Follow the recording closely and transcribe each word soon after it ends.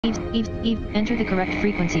Eve, enter the correct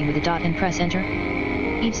frequency with a dot and press enter.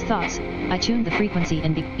 Eve's thoughts, I tuned the frequency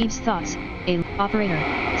and Eve's thoughts, operator,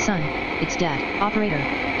 son, it's dad, operator,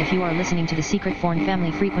 if you are listening to the secret foreign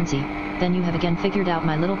family frequency, then you have again figured out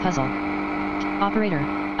my little puzzle. Operator,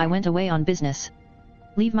 I went away on business.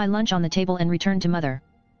 Leave my lunch on the table and return to mother.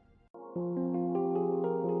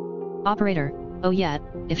 Operator, oh yeah,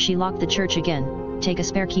 if she locked the church again, take a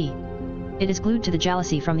spare key. It is glued to the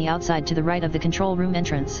jalousie from the outside to the right of the control room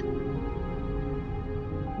entrance.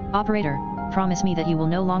 Operator, promise me that you will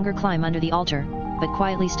no longer climb under the altar, but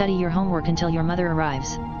quietly study your homework until your mother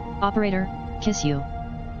arrives. Operator, kiss you.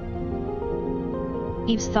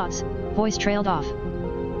 Eve's thoughts, voice trailed off.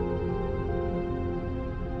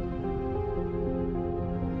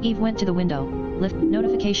 Eve went to the window, lift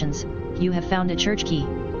notifications, you have found a church key.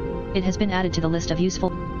 It has been added to the list of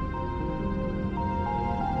useful.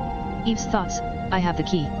 Eve's thoughts, I have the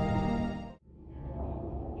key.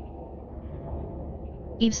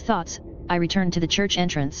 Eve's thoughts, I returned to the church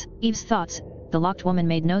entrance. Eve's thoughts, the locked woman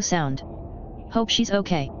made no sound. Hope she's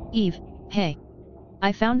okay. Eve, hey.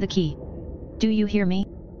 I found the key. Do you hear me?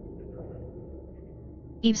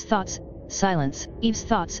 Eve's thoughts, silence. Eve's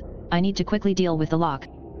thoughts, I need to quickly deal with the lock.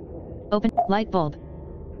 Open, light bulb.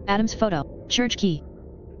 Adam's photo, church key.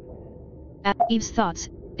 Eve's thoughts,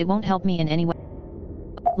 it won't help me in any way.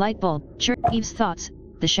 Light bulb, church. Eve's thoughts,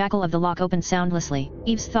 the shackle of the lock opened soundlessly.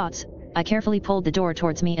 Eve's thoughts, I carefully pulled the door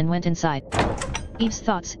towards me and went inside. Eve's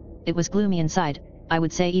thoughts, it was gloomy inside, I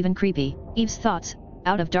would say even creepy. Eve's thoughts,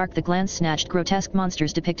 out of dark the glance snatched grotesque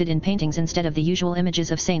monsters depicted in paintings instead of the usual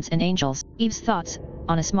images of saints and angels. Eve's thoughts,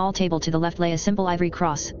 on a small table to the left lay a simple ivory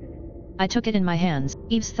cross. I took it in my hands.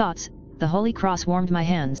 Eve's thoughts, the holy cross warmed my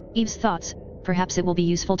hands. Eve's thoughts, perhaps it will be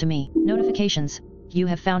useful to me. Notifications, you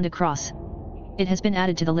have found a cross. It has been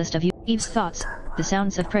added to the list of you. Eve's thoughts, the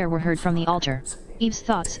sounds of prayer were heard from the altar. Eve's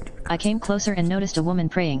thoughts, I came closer and noticed a woman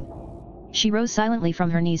praying. She rose silently from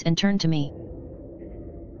her knees and turned to me.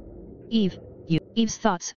 Eve, you. Eve's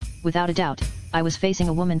thoughts, without a doubt, I was facing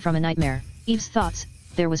a woman from a nightmare. Eve's thoughts,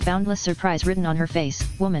 there was boundless surprise written on her face.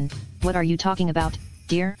 Woman, what are you talking about,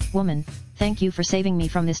 dear woman? Thank you for saving me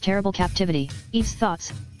from this terrible captivity. Eve's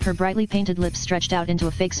thoughts, her brightly painted lips stretched out into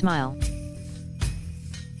a fake smile.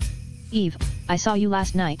 Eve, I saw you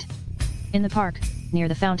last night. In the park, near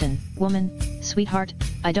the fountain. Woman, sweetheart,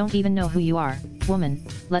 I don't even know who you are. Woman,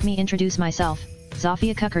 let me introduce myself.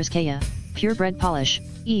 Zofia Kukurskaya, purebred Polish.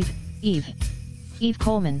 Eve, Eve. Eve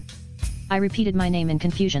Coleman. I repeated my name in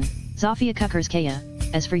confusion. Zofia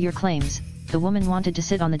Kukurskaya, as for your claims, the woman wanted to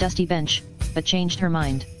sit on the dusty bench, but changed her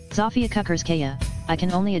mind. Zofia Kukurskaya, I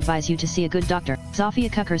can only advise you to see a good doctor.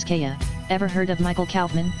 Zofia Kukurskaya, ever heard of Michael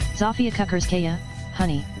Kaufman? Zofia Kukurskaya,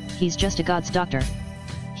 honey, he's just a God's doctor.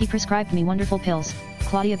 He prescribed me wonderful pills,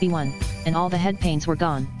 Claudia B1, and all the head pains were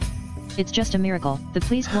gone. It's just a miracle. The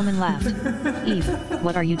pleased woman laughed. Eve,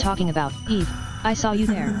 what are you talking about? Eve, I saw you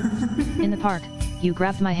there. In the park, you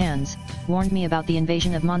grabbed my hands, warned me about the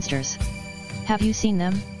invasion of monsters. Have you seen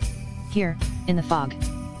them? Here, in the fog.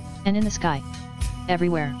 And in the sky.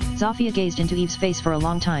 Everywhere. Zofia gazed into Eve's face for a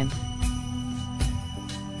long time.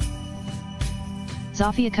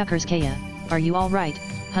 Zofia Kukurskaya, are you all right,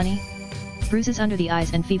 honey? Bruises under the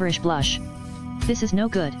eyes and feverish blush. This is no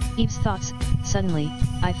good. Eve's thoughts, suddenly,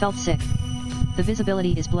 I felt sick. The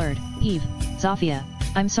visibility is blurred. Eve, Zofia,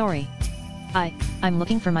 I'm sorry. I'm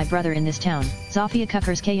looking for my brother in this town. Zofia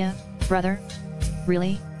Kukurskaya, brother?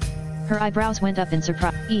 Really? Her eyebrows went up in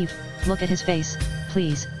surprise. Eve, look at his face,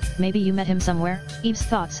 please, maybe you met him somewhere? Eve's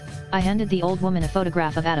thoughts, I handed the old woman a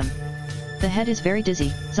photograph of Adam. The head is very dizzy.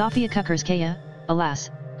 Zofia Kukurskaya, alas,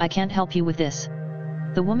 I can't help you with this.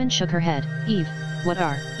 The woman shook her head. Eve,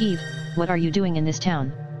 what are you doing in this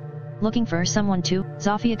town? Looking for someone too?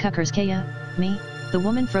 Zofia Kukurskaya, me? The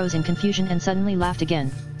woman froze in confusion and suddenly laughed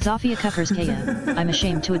again. Zofia Kukurskaya, I'm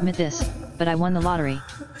ashamed to admit this, but I won the lottery.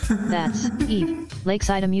 That's, Eve,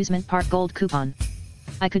 Lakeside Amusement Park Gold Coupon.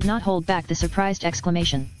 I could not hold back the surprised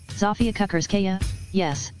exclamation. Zofia Kukurskaya,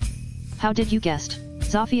 yes. How did you guess?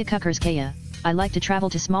 Zofia Kukurskaya, I like to travel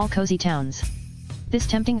to small cozy towns. This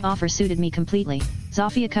tempting offer suited me completely.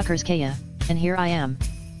 Zofia Kukurskaya, and here I am.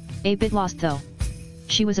 A bit lost though.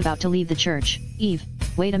 She was about to leave the church. Eve,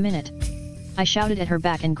 wait a minute. I shouted at her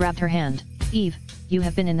back and grabbed her hand. Eve, you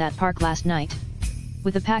have been in that park last night?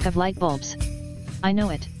 With a pack of light bulbs. I know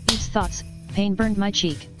it. Eve's thoughts, pain burned my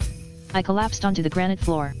cheek. I collapsed onto the granite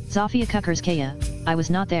floor. Zofia Kukurskaya, I was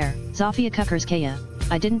not there. Zofia Kukurskaya,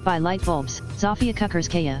 I didn't buy light bulbs. Zofia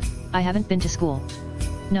Kukurskaya, I haven't been to school.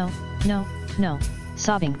 No.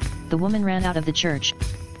 Sobbing, the woman ran out of the church.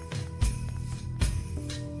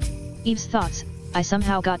 Eve's thoughts, I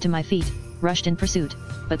somehow got to my feet, rushed in pursuit.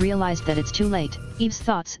 but realized that it's too late. Eve's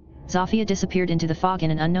thoughts, Zofia disappeared into the fog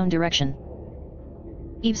in an unknown direction.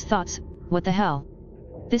 Eve's thoughts, what the hell?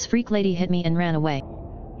 This freak lady hit me and ran away.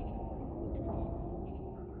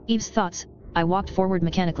 Eve's thoughts, I walked forward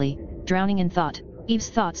mechanically, drowning in thought. Eve's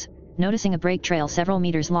thoughts, noticing a brake trail several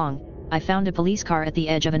meters long, I found a police car at the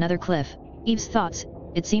edge of another cliff. Eve's thoughts,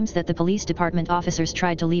 it seems that the police department officers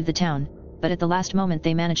tried to leave the town, but at the last moment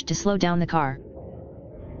they managed to slow down the car.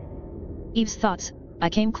 Eve's thoughts, I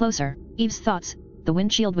came closer. Eve's thoughts, the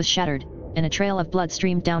windshield was shattered, and a trail of blood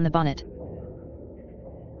streamed down the bonnet.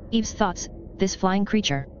 Eve's thoughts, this flying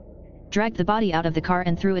creature dragged the body out of the car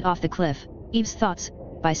and threw it off the cliff. Eve's thoughts,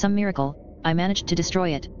 by some miracle, I managed to destroy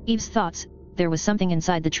it. Eve's thoughts, there was something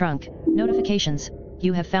inside the trunk. Notifications,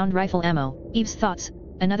 you have found rifle ammo. Eve's thoughts,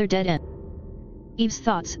 another dead end. Eve's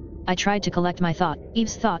thoughts, I tried to collect my thought.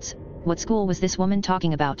 Eve's thoughts, what school was this woman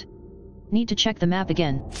talking about? Need to check the map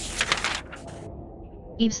again.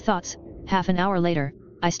 Eve's thoughts, half an hour later,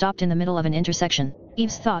 I stopped in the middle of an intersection.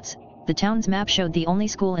 Eve's thoughts, the town's map showed the only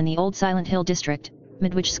school in the old Silent Hill district,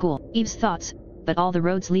 Midwich School. Eve's thoughts, but all the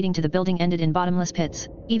roads leading to the building ended in bottomless pits.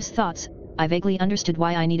 Eve's thoughts, I vaguely understood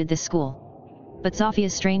why I needed this school. But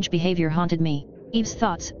Zofia's strange behavior haunted me. Eve's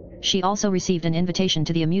thoughts, she also received an invitation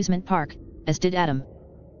to the amusement park, as did Adam.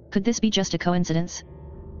 Could this be just a coincidence?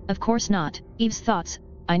 Of course not. Eve's thoughts,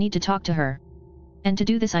 I need to talk to her. And to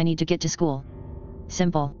do this I need to get to school.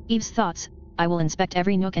 Simple. Eve's thoughts, I will inspect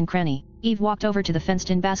every nook and cranny. Eve walked over to the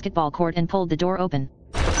fenced-in basketball court and pulled the door open.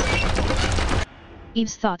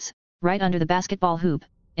 Eve's thoughts, right under the basketball hoop,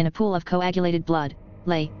 in a pool of coagulated blood,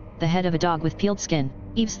 lay the head of a dog with peeled skin.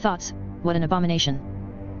 Eve's thoughts, what an abomination.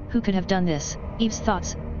 Who could have done this? Eve's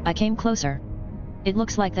thoughts, I came closer. It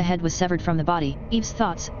looks like the head was severed from the body. Eve's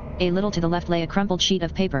thoughts, a little to the left lay a crumpled sheet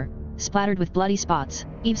of paper, splattered with bloody spots.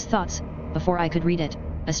 Eve's thoughts, before I could read it,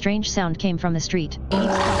 a strange sound came from the street. Eve's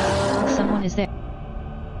thoughts, someone is there.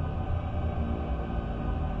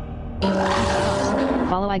 Eve's thoughts,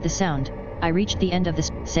 follow the sound. I reached the end of the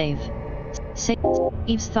save.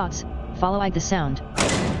 Eve's thoughts, follow the sound.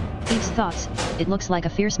 Eve's thoughts, it looks like a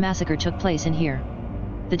fierce massacre took place in here.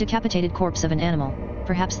 The decapitated corpse of an animal,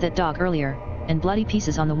 perhaps that dog earlier, and bloody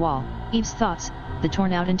pieces on the wall. Eve's thoughts, the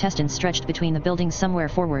torn out intestines stretched between the buildings somewhere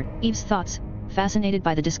forward. Eve's thoughts, fascinated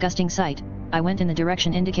by the disgusting sight, I went in the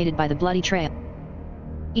direction indicated by the bloody trail.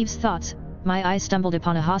 Eve's thoughts, my eyes stumbled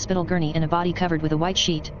upon a hospital gurney and a body covered with a white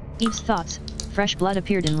sheet. Eve's thoughts, fresh blood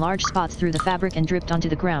appeared in large spots through the fabric and dripped onto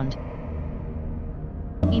the ground.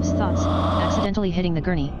 Eve's thoughts, accidentally hitting the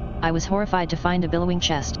gurney, I was horrified to find a billowing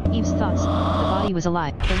chest. Eve's thoughts, the body was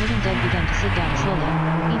alive. The living dead began to sit down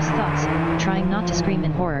slowly. Eve's thoughts, trying not to scream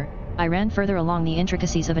in horror, I ran further along the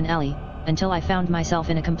intricacies of an alley, until I found myself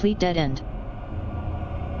in a complete dead end.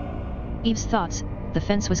 Eve's thoughts, the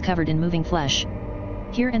fence was covered in moving flesh.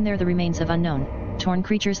 Here and there the remains of unknown, torn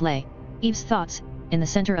creatures lay. Eve's thoughts, in the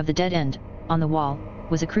center of the dead end, on the wall,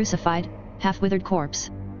 was a crucified, half-withered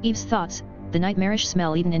corpse. Eve's thoughts, the nightmarish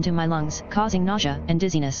smell eaten into my lungs, causing nausea and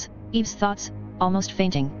dizziness. Eve's thoughts, almost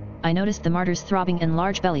fainting, I noticed the martyr's throbbing and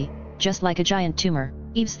large belly, just like a giant tumor.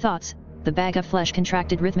 Eve's thoughts, the bag of flesh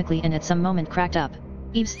contracted rhythmically and at some moment cracked up.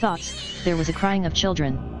 Eve's thoughts, there was a crying of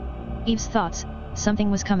children. Eve's thoughts,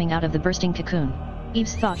 something was coming out of the bursting cocoon.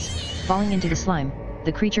 Eve's thoughts, falling into the slime,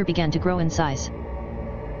 the creature began to grow in size.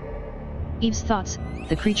 Eve's thoughts,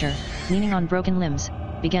 the creature, leaning on broken limbs,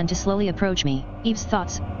 began to slowly approach me. Eve's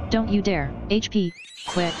thoughts, don't you dare. HP,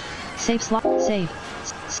 quick, save slot, save,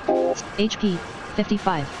 HP,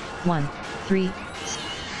 55, 1, 3,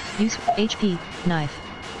 use, HP, knife,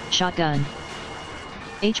 shotgun,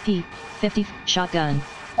 HP, 50, shotgun,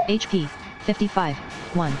 HP, 55,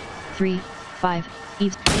 1, 3, 5,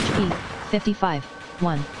 Eve's, HP, 55,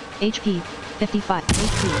 1, HP, 55,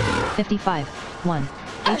 HP, 55, 1,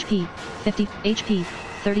 HP, 50, HP,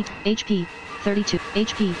 30, HP, 32,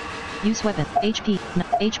 HP, use weapon, HP,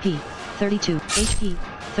 HP, 32, HP,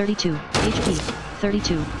 32, HP,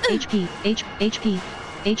 32, HP, HP,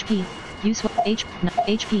 HP, use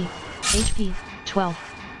HP, HP, 12,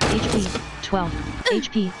 HP, 12,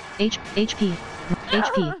 HP,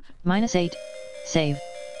 HP, minus 8, save,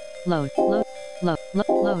 load,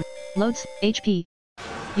 loads, HP,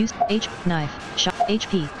 use, knife, shot,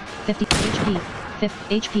 HP, 50, HP,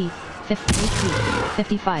 50, HP, 50, HP,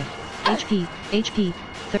 55, HP, HP,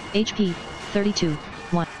 32,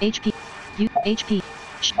 1, HP, U, HP,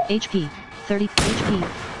 HP, 30, HP,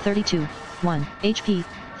 32, 1, HP,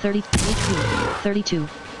 30, HP, 32,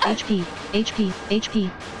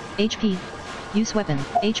 HP, use weapon,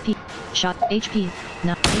 HP, shot, HP,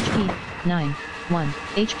 9, HP, 9, 1,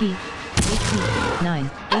 HP, 9,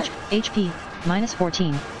 HP, minus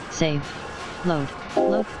 14, save, Load.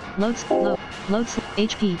 Loads.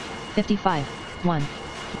 HP. 55. 1.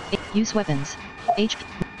 Use weapons. HP.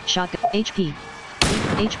 Shotgun. HP.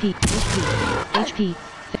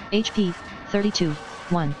 HP. 32.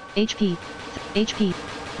 1. HP.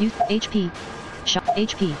 Use HP. Shot.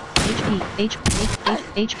 HP.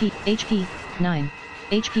 9.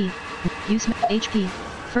 HP. Use HP.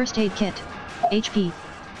 First aid kit. HP.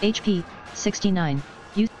 69.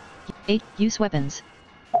 Use weapons.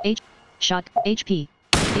 Shot. HP.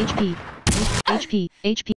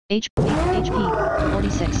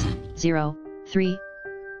 46. 0. 3.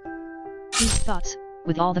 Eve's thoughts.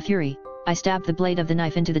 With all the fury, I stabbed the blade of the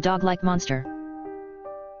knife into the dog-like monster.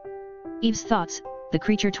 Eve's thoughts. The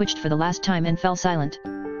creature twitched for the last time and fell silent.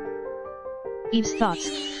 Eve's thoughts.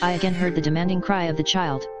 I again heard the demanding cry of the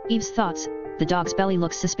child. Eve's thoughts. The dog's belly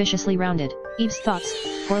looks suspiciously rounded. Eve's thoughts.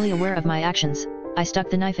 Poorly aware of my actions, I stuck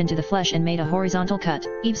the knife into the flesh and made a horizontal cut.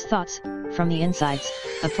 Eve's thoughts. From the insides,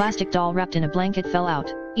 a plastic doll wrapped in a blanket fell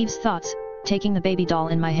out. Eve's thoughts. Taking the baby doll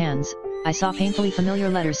in my hands, I saw painfully familiar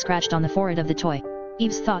letters scratched on the forehead of the toy.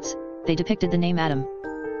 Eve's thoughts. They depicted the name Adam.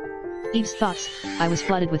 Eve's thoughts. I was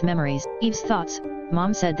flooded with memories. Eve's thoughts.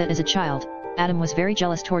 Mom said that as a child, Adam was very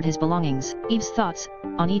jealous toward his belongings. Eve's thoughts.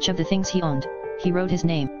 On each of the things he owned, he wrote his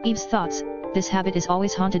name. Eve's thoughts. This habit has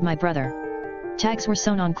always haunted my brother. Tags were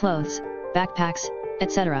sewn on clothes, backpacks,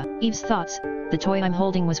 etc. Eve's thoughts. The toy I'm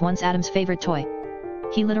holding was once Adam's favorite toy.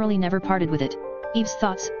 He literally never parted with it. Eve's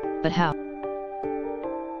thoughts. But how?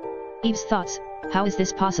 Eve's thoughts. How is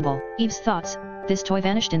this possible? Eve's thoughts. This toy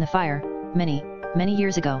vanished in the fire, many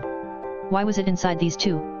years ago. Why was it inside these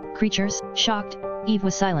two creatures? Shocked, Eve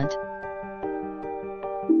was silent.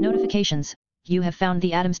 Notifications. You have found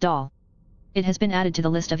the Adam's doll. It has been added to the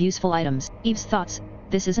list of useful items. Eve's thoughts.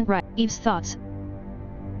 This isn't right. Eve's thoughts.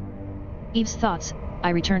 Eve's thoughts. I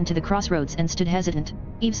returned to the crossroads and stood hesitant.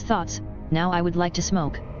 Eve's thoughts. Now I would like to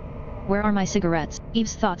smoke. Where are my cigarettes?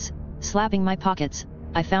 Eve's thoughts. Slapping my pockets,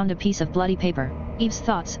 I found a piece of bloody paper. Eve's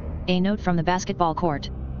thoughts. A note from the basketball court.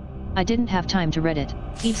 I didn't have time to read it.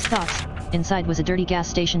 Eve's thoughts. Inside was a dirty gas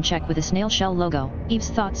station check with a snail shell logo. Eve's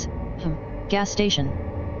thoughts. Gas station.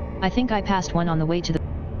 I think I passed one on the way to the...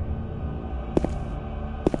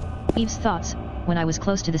 Eve's thoughts. When I was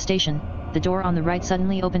close to the station, the door on the right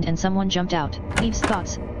suddenly opened and someone jumped out. Eve's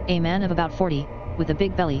thoughts. A man of about 40, with a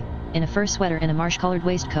big belly, in a fur sweater and a marsh-colored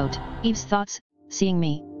waistcoat. Eve's thoughts. Seeing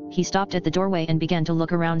me, he stopped at the doorway and began to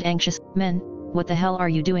look around anxious. Men, what the hell are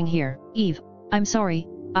you doing here? Eve. I'm sorry.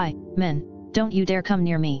 Men, don't you dare come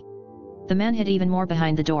near me. The man hid even more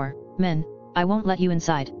behind the door. Men, I won't let you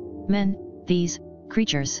inside. Men, these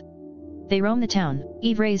creatures. They roam the town.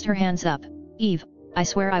 Eve raised her hands up. Eve, I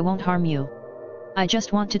swear I won't harm you. I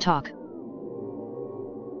just want to talk.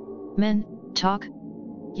 Men, talk?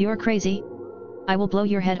 You're crazy. I will blow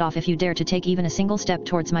your head off if you dare to take even a single step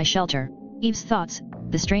towards my shelter. Eve's thoughts.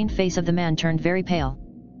 The strained face of the man turned very pale.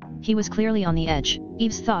 He was clearly on the edge.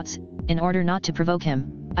 Eve's thoughts. In order not to provoke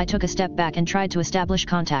him, I took a step back and tried to establish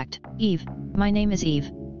contact. Eve, my name is Eve.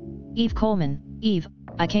 Eve Coleman. Eve,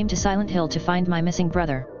 I came to Silent Hill to find my missing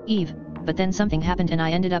brother. Eve, but then something happened and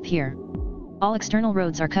I ended up here. All external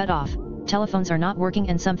roads are cut off, telephones are not working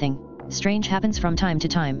and something strange happens from time to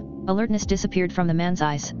time. Alertness disappeared from the man's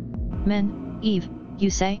eyes. Men, Eve, you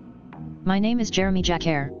say? My name is Jeremy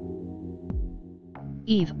Jacquer.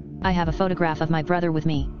 Eve, I have a photograph of my brother with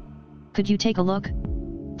me. Could you take a look?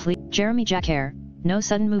 Please. Jeremy Jacquer, no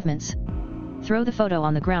sudden movements. Throw the photo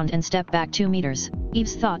on the ground and step back 2 meters.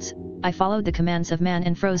 Eve's thoughts. I followed the commands of man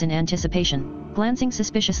and froze in anticipation. Glancing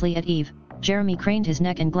suspiciously at Eve, Jeremy craned his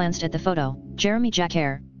neck and glanced at the photo. Jeremy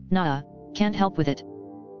Jacquer, nah, can't help with it.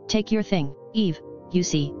 Take your thing. Eve, you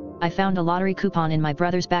see, I found a lottery coupon in my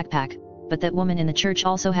brother's backpack, but that woman in the church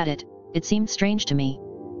also had it. It seemed strange to me.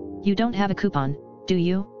 You don't have a coupon, do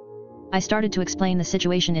you? I started to explain the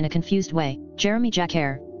situation in a confused way. Jeremy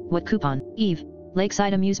Jacquer, what coupon? Eve,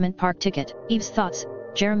 Lakeside Amusement Park ticket. Eve's thoughts.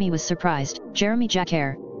 Jeremy was surprised. Jeremy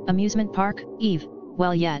Jacquer, amusement park? Eve,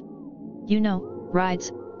 well yet. You know,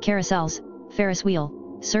 rides, carousels, Ferris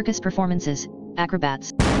wheel, circus performances,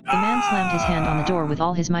 acrobats. The man slammed his hand on the door with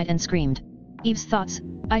all his might and screamed. Eve's thoughts.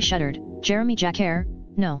 I shuddered. Jeremy Jacquer,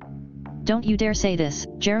 no. Don't you dare say this.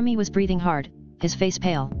 Jeremy was breathing hard, his face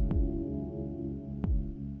pale.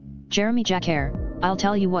 Jeremy Jacquer, I'll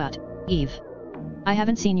tell you what, Eve. I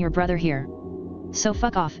haven't seen your brother here. So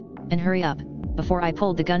fuck off, and hurry up, before I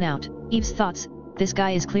pulled the gun out. Eve's thoughts. This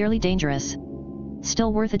guy is clearly dangerous.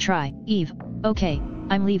 Still worth a try. Eve, okay,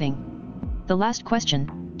 I'm leaving. The last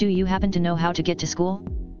question, do you happen to know how to get to school?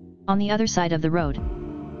 On the other side of the road.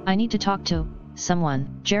 I need to talk to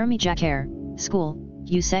someone. Jeremy Jacquer, school,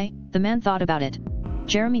 you say? The man thought about it.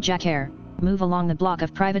 Jeremy Jacquer, Move along the block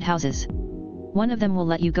of private houses. One of them will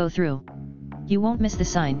let you go through. You won't miss the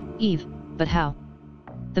sign, Eve, but how?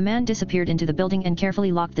 The man disappeared into the building and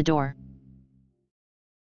carefully locked the door.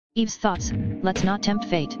 Eve's thoughts, let's not tempt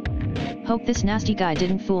fate. Hope this nasty guy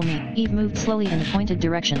didn't fool me. Eve moved slowly in the pointed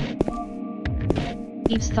direction.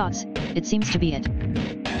 Eve's thoughts, it seems to be it.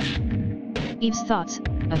 Eve's thoughts,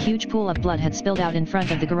 a huge pool of blood had spilled out in front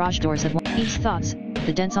of the garage doors of one. Eve's thoughts,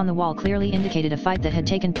 the dents on the wall clearly indicated a fight that had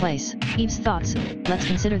taken place. Eve's thoughts, let's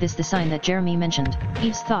consider this the sign that Jeremy mentioned.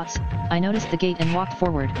 Eve's thoughts, I noticed the gate and walked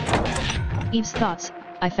forward. Eve's thoughts,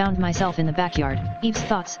 I found myself in the backyard. Eve's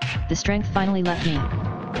thoughts, the strength finally left me.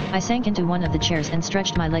 I sank into one of the chairs and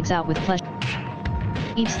stretched my legs out with pleasure.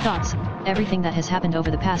 Eve's thoughts, everything that has happened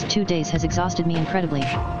over the past 2 days has exhausted me incredibly.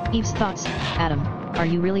 Eve's thoughts, Adam, are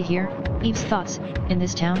you really here? Eve's thoughts, in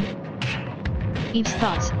this town? Eve's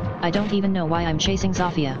thoughts, I don't even know why I'm chasing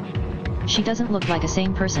Zofia. She doesn't look like a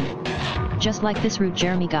sane person. Just like this rude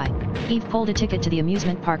Jeremy guy. Eve pulled a ticket to the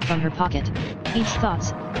amusement park from her pocket. Eve's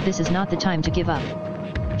thoughts, this is not the time to give up.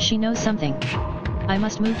 She knows something. I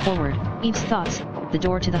must move forward. Eve's thoughts, the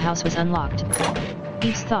door to the house was unlocked.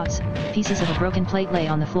 Eve's thoughts, pieces of a broken plate lay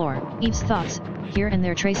on the floor. Eve's thoughts, here and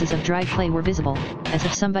there traces of dried clay were visible, as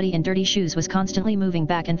if somebody in dirty shoes was constantly moving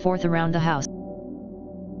back and forth around the house.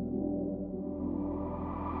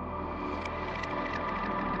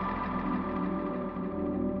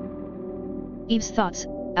 Eve's thoughts,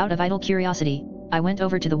 out of idle curiosity, I went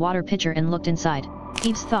over to the water pitcher and looked inside.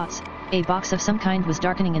 Eve's thoughts, a box of some kind was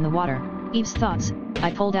darkening in the water. Eve's thoughts,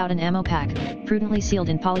 I pulled out an ammo pack, prudently sealed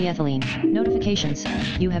in polyethylene. Notifications,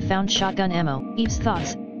 you have found shotgun ammo. Eve's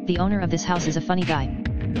thoughts, the owner of this house is a funny guy.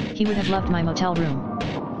 He would have loved my motel room.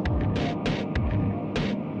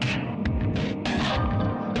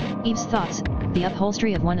 Eve's thoughts, the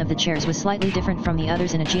upholstery of one of the chairs was slightly different from the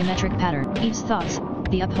others in a geometric pattern. Eve's thoughts,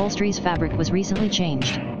 the upholstery's fabric was recently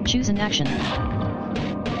changed. Choose an action.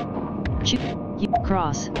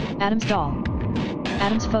 Cross. Adam's doll.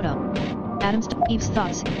 Adam's photo. Eve's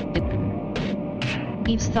thoughts.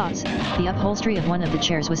 Eve's thoughts, the upholstery of one of the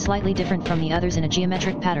chairs was slightly different from the others in a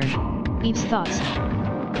geometric pattern. Eve's thoughts.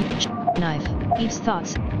 Knife. Eve's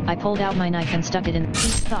thoughts, I pulled out my knife and stuck it in.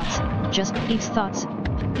 Eve's thoughts, just Eve's thoughts.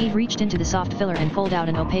 Eve reached into the soft filler and pulled out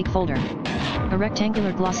an opaque folder. A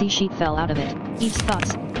rectangular glossy sheet fell out of it. Eve's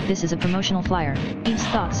thoughts, this is a promotional flyer. Eve's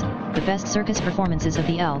thoughts, the best circus performances of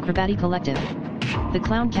the Acrobati Collective. The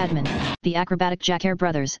Clown Cadman, the Acrobatic Jackair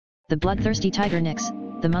Brothers, the Bloodthirsty Tiger Nicks,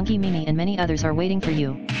 the Monkey Mimi and many others are waiting for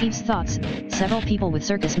you. Eve's thoughts, several people with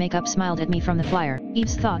circus makeup smiled at me from the flyer.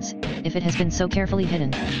 Eve's thoughts, if it has been so carefully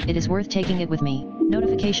hidden, it is worth taking it with me.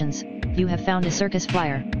 Notifications, you have found a circus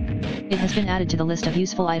flyer. It has been added to the list of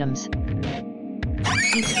useful items.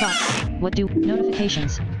 Eve's thoughts, what do?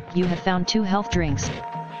 Notifications, you have found 2 health drinks.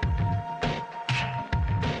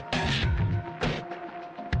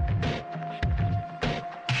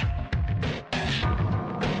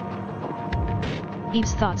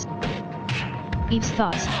 Eve's thoughts. Eve's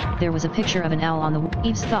thoughts, there was a picture of an owl on the wall.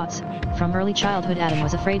 Eve's thoughts, from early childhood Adam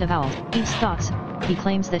was afraid of owls. Eve's thoughts, he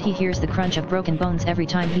claims that he hears the crunch of broken bones every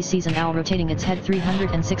time he sees an owl rotating its head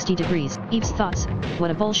 360 degrees. Eve's thoughts, what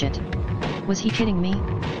a bullshit. Was he kidding me?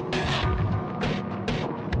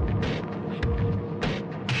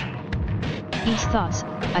 Eve's thoughts,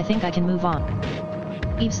 I think I can move on.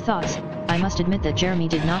 Eve's thoughts, I must admit that Jeremy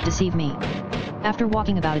did not deceive me. After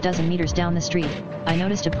walking about a dozen meters down the street, I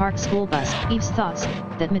noticed a parked school bus. Eve's thoughts,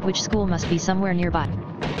 that meant which school must be somewhere nearby.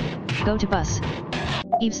 Go to bus.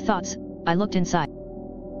 Eve's thoughts, I looked inside.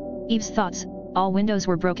 Eve's thoughts, all windows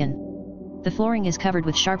were broken. The flooring is covered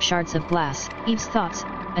with sharp shards of glass. Eve's thoughts,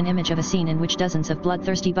 an image of a scene in which dozens of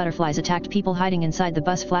bloodthirsty butterflies attacked people hiding inside the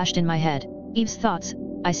bus flashed in my head. Eve's thoughts,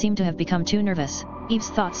 I seem to have become too nervous. Eve's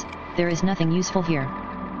thoughts, there is nothing useful here.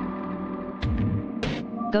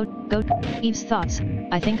 Go. Eve's thoughts,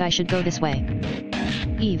 I think I should go this way.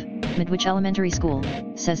 Eve, Midwich Elementary School,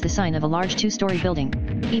 says the sign of a large 2-story building.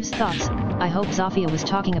 Eve's thoughts, I hope Zofia was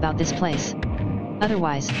talking about this place.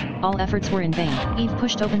 Otherwise, all efforts were in vain. Eve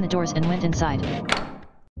pushed open the doors and went inside.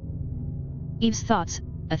 Eve's thoughts,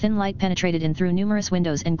 a thin light penetrated in through numerous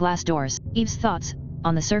windows and glass doors. Eve's thoughts,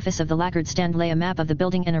 on the surface of the lacquered stand lay a map of the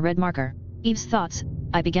building and a red marker. Eve's thoughts,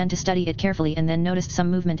 I began to study it carefully and then noticed some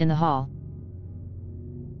movement in the hall.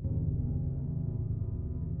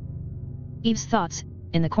 Eve's thoughts,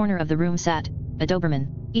 in the corner of the room sat a Doberman.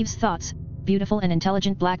 Eve's thoughts, beautiful and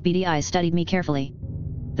intelligent black beady eyes studied me carefully.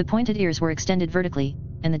 The pointed ears were extended vertically,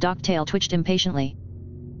 and the docked tail twitched impatiently.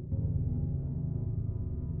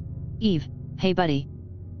 Eve, hey buddy.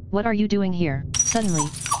 What are you doing here? Suddenly,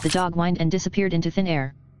 the dog whined and disappeared into thin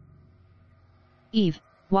air. Eve,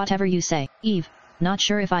 Whatever you say. Eve, not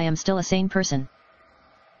sure if I am still a sane person.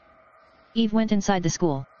 Eve went inside the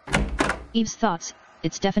school. Eve's thoughts,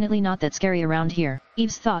 it's definitely not that scary around here.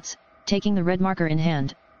 Eve's thoughts, taking the red marker in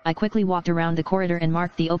hand, I quickly walked around the corridor and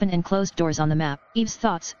marked the open and closed doors on the map. Eve's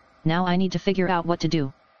thoughts, now I need to figure out what to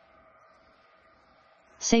do.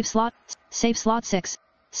 Save slot 6,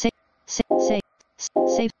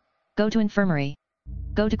 save, go to infirmary.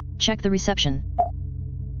 Go to, check the reception.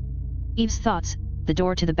 Eve's thoughts, the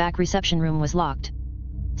door to the back reception room was locked.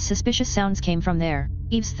 Suspicious sounds came from there.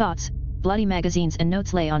 Eve's thoughts, bloody magazines and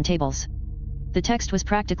notes lay on tables. The text was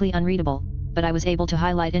practically unreadable, but I was able to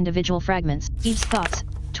highlight individual fragments. Eve's thoughts,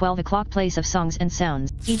 12 o'clock plays of songs and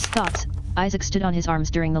sounds. Eve's thoughts, Isaac stood on his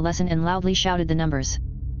arms during the lesson and loudly shouted the numbers.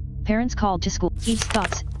 Parents called to school. Eve's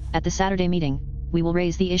thoughts, at the Saturday meeting, we will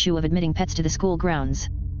raise the issue of admitting pets to the school grounds.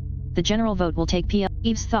 The general vote will take place.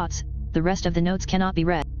 Eve's thoughts, the rest of the notes cannot be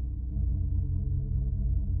read.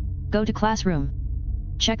 Go to classroom.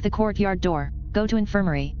 Check the courtyard door. Go to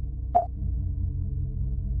infirmary.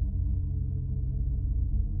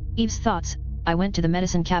 Eve's thoughts, I went to the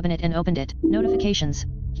medicine cabinet and opened it. Notifications,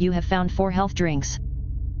 you have found 4 health drinks.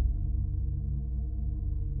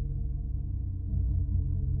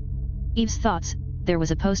 Eve's thoughts, there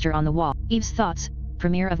was a poster on the wall. Eve's thoughts,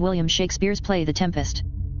 premiere of William Shakespeare's play The Tempest.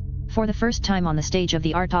 For the first time on the stage of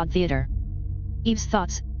the Artaud Theatre. Eve's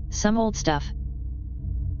thoughts, some old stuff.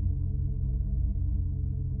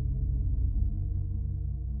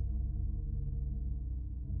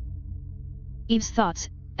 Eve's thoughts,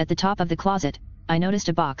 at the top of the closet, I noticed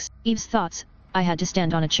a box. Eve's thoughts, I had to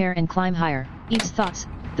stand on a chair and climb higher. Eve's thoughts,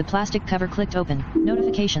 the plastic cover clicked open.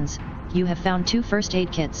 Notifications, you have found 2 first aid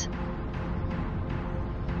kits.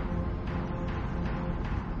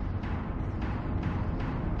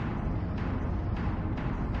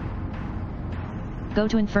 Go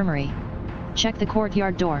to infirmary. Check the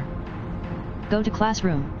courtyard door. Go to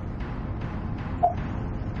classroom.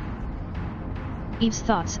 Eve's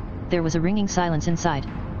thoughts, there was a ringing silence inside.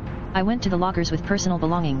 I went to the lockers with personal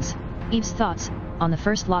belongings. Eve's thoughts, on the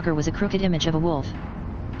first locker was a crooked image of a wolf.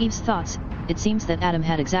 Eve's thoughts, it seems that Adam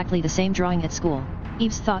had exactly the same drawing at school.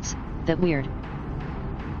 Eve's thoughts, that weird.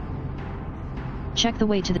 Check the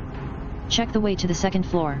way to the second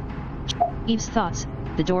floor. Eve's thoughts,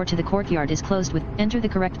 the door to the courtyard is closed with, enter the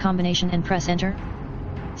correct combination and press enter.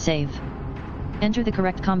 Save. Enter the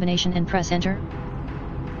correct combination and press enter.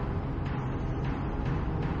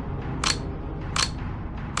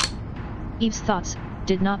 Eve's thoughts,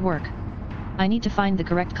 did not work. I need to find the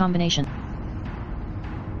correct combination.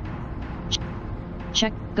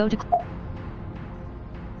 Check, go to...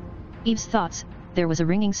 Eve's thoughts, there was a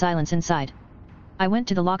ringing silence inside. I went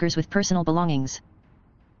to the lockers with personal belongings.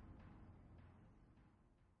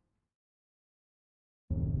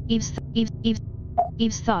 Eve's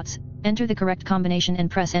thoughts, enter the correct combination and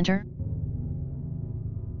press enter.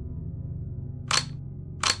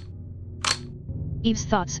 Eve's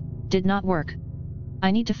thoughts, did not work.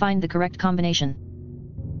 I need to find the correct combination.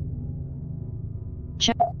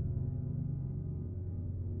 Check.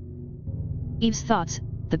 Eve's thoughts,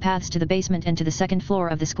 the paths to the basement and to the second floor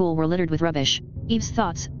of the school were littered with rubbish. Eve's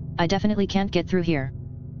thoughts, I definitely can't get through here.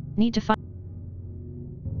 Need to find...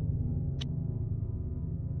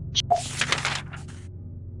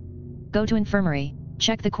 Go to infirmary,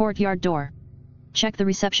 check the courtyard door. Check the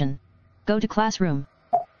reception. Go to classroom.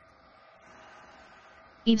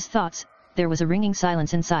 Eve's thoughts, there was a ringing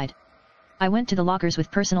silence inside. I went to the lockers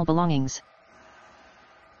with personal belongings.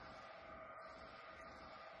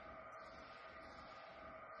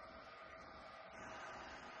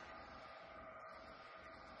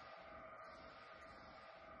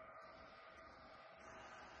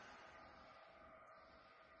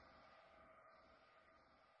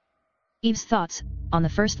 Eve's thoughts, on the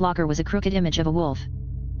first locker was a crooked image of a wolf.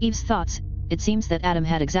 Eve's thoughts, it seems that Adam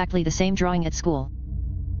had exactly the same drawing at school.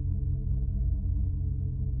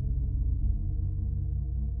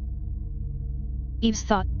 Eve's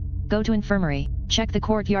thought, go to infirmary, check the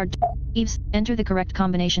courtyard. Eve's, enter the correct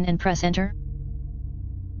combination and press enter.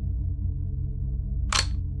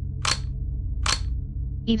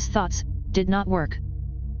 Eve's thoughts, did not work.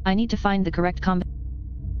 I need to find the correct Go.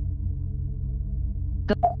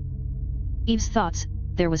 Eve's thoughts,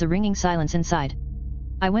 there was a ringing silence inside.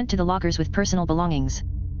 I went to the lockers with personal belongings.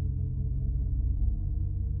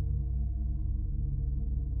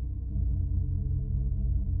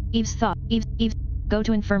 Eve's thought, Eve, go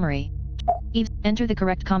to infirmary. Eve, enter the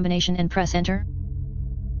correct combination and press enter.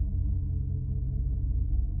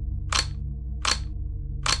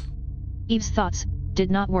 Eve's thoughts, did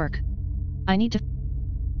not work. I need to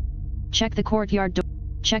check the courtyard door.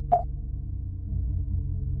 Check.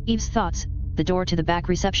 Eve's thoughts, the door to the back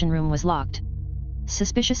reception room was locked.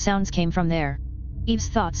 Suspicious sounds came from there. Eve's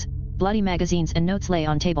thoughts, bloody magazines and notes lay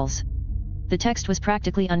on tables. The text was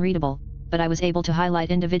practically unreadable, but I was able to highlight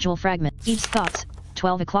individual fragments. Eve's thoughts,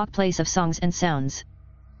 12 o'clock place of songs and sounds.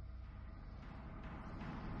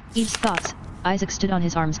 Eve's thoughts, Isaac stood on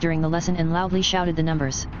his arms during the lesson and loudly shouted the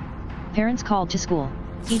numbers. Parents called to school.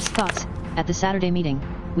 Eve's thoughts, at the Saturday meeting,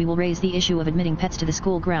 we will raise the issue of admitting pets to the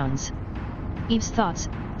school grounds. Eve's thoughts,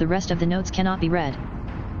 the rest of the notes cannot be read.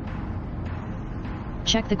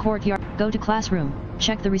 Check the courtyard, go to classroom,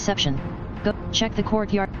 check the reception. Go, check the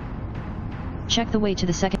courtyard. Check the way to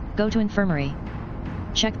the second, go to infirmary.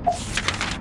 Check.